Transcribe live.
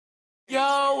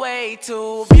You're way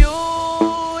too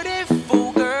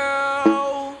beautiful,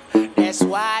 girl. That's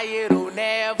why it'll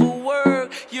never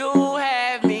work. You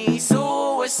have me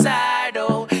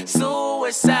suicidal,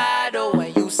 suicidal.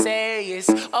 When you say it's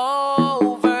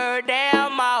over,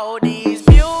 damn all these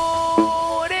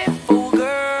beautiful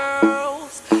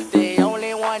girls, they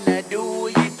only wanna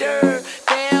do you dirt.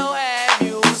 They'll have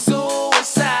you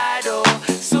suicidal,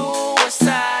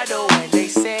 suicidal. When they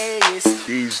say it's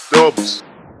these dubs.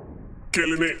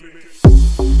 Killing it.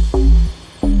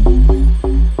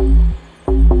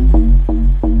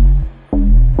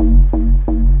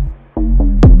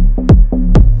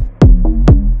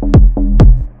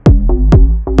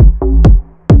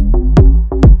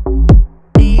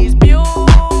 these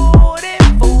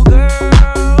beautiful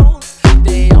girls,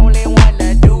 they only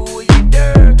wanna do you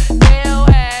dirt. They'll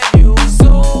have you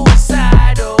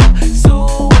suicidal,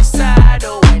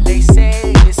 suicidal. When they say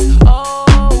it's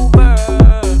over.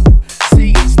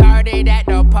 See, it started at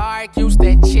the park, used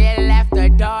to chill after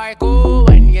dark. Ooh,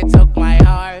 when you took my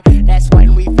heart, that's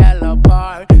when we fell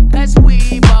apart. Cause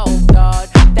we both thought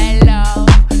that love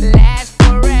lasts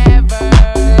forever,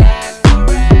 lasts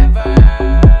forever.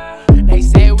 They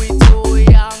say we too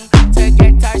young to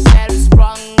get ourselves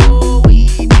sprung. Ooh, we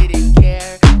didn't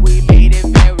care, we made it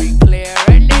very clear.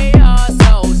 And they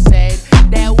also said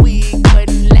that we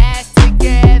couldn't last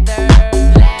together,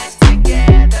 last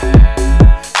together.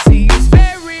 See, it's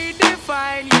very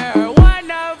defined, you're one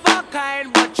of a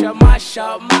kind, but you mash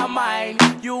up my mind.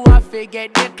 You a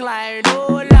forget decline,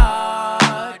 oh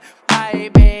Lord. My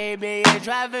baby, you're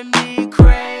driving me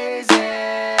crazy.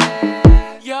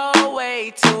 You're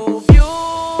way too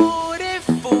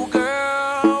beautiful,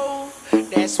 girl.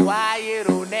 That's why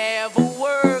it'll never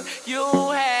work. You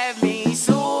have me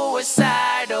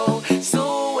suicidal,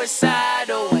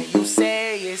 suicidal. When you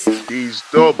say it's These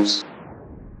dubs.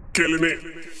 Killing it.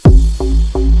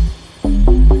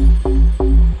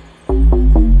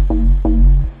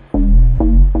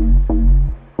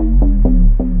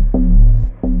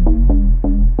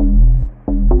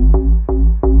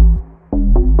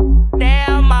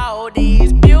 damn all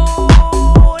these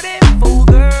beautiful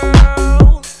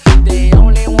girls, they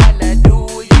only wanna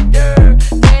do you dirt.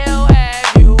 They'll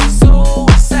have you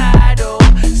suicidal,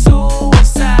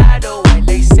 suicidal. When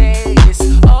they say it's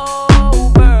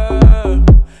over.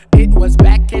 It was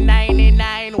back in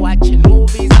 '99, watching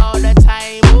movies all the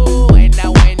time. Ooh, and I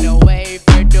went away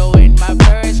for doing my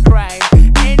first crime.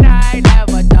 And I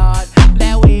never thought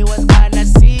that we was gonna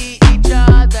see each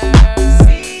other,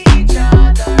 see each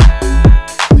other.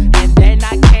 And then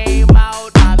I came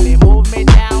out, mommy moved me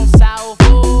down south.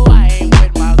 Ooh, I ain't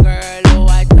with my girl who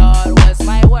I thought was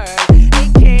my world.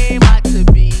 It came out to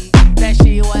be that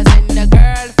she wasn't the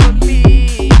girl for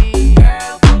me,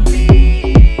 girl for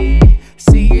me.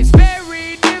 See, it's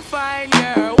very defined,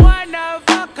 you're one of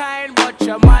a kind, but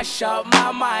you mash up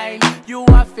my mind. You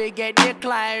a forget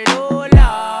decline, oh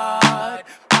Lord.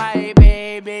 My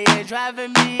baby, you're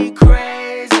driving me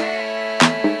crazy.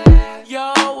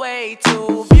 You're way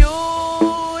too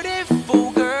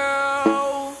beautiful,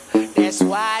 girl. That's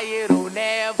why it'll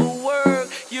never work.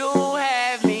 You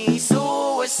have me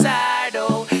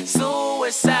suicidal,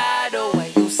 suicidal.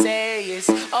 When you say it's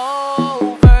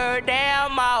over,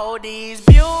 damn all these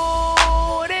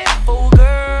beautiful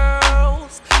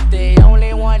girls, they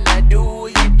only wanna do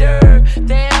you dirt.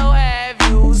 They'll have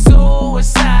you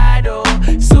suicidal,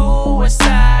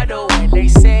 suicidal. When they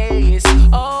say it's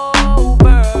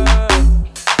over.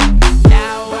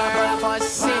 Now we're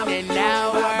fussing and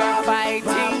now we're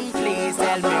fighting. Please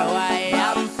tell me why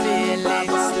I'm feeling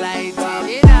slighted.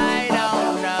 And I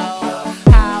don't know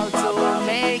how to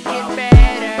make it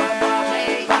better,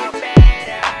 make it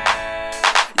better.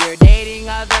 You're dating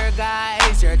other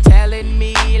guys, you're telling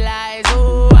me lies.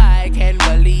 Oh, I can't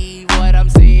believe what I'm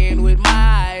seeing with my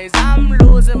eyes. I'm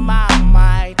losing my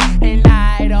mind, and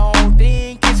I don't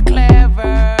think it's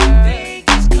clever. Think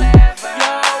it's clever.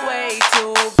 You're way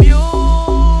too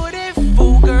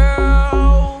beautiful,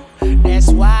 girl. That's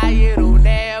why it'll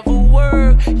never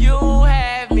work. You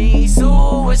have me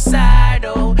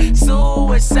suicidal,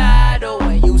 suicidal.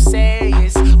 When you say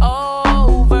it's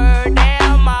over,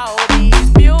 damn all these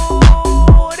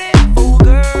beautiful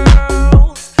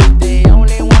girls, they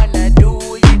only wanna do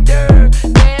you dirt.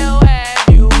 They'll have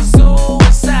you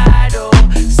suicidal,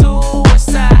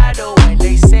 suicidal. When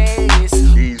they say it's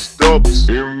These dubs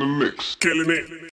in the mix. Killing it.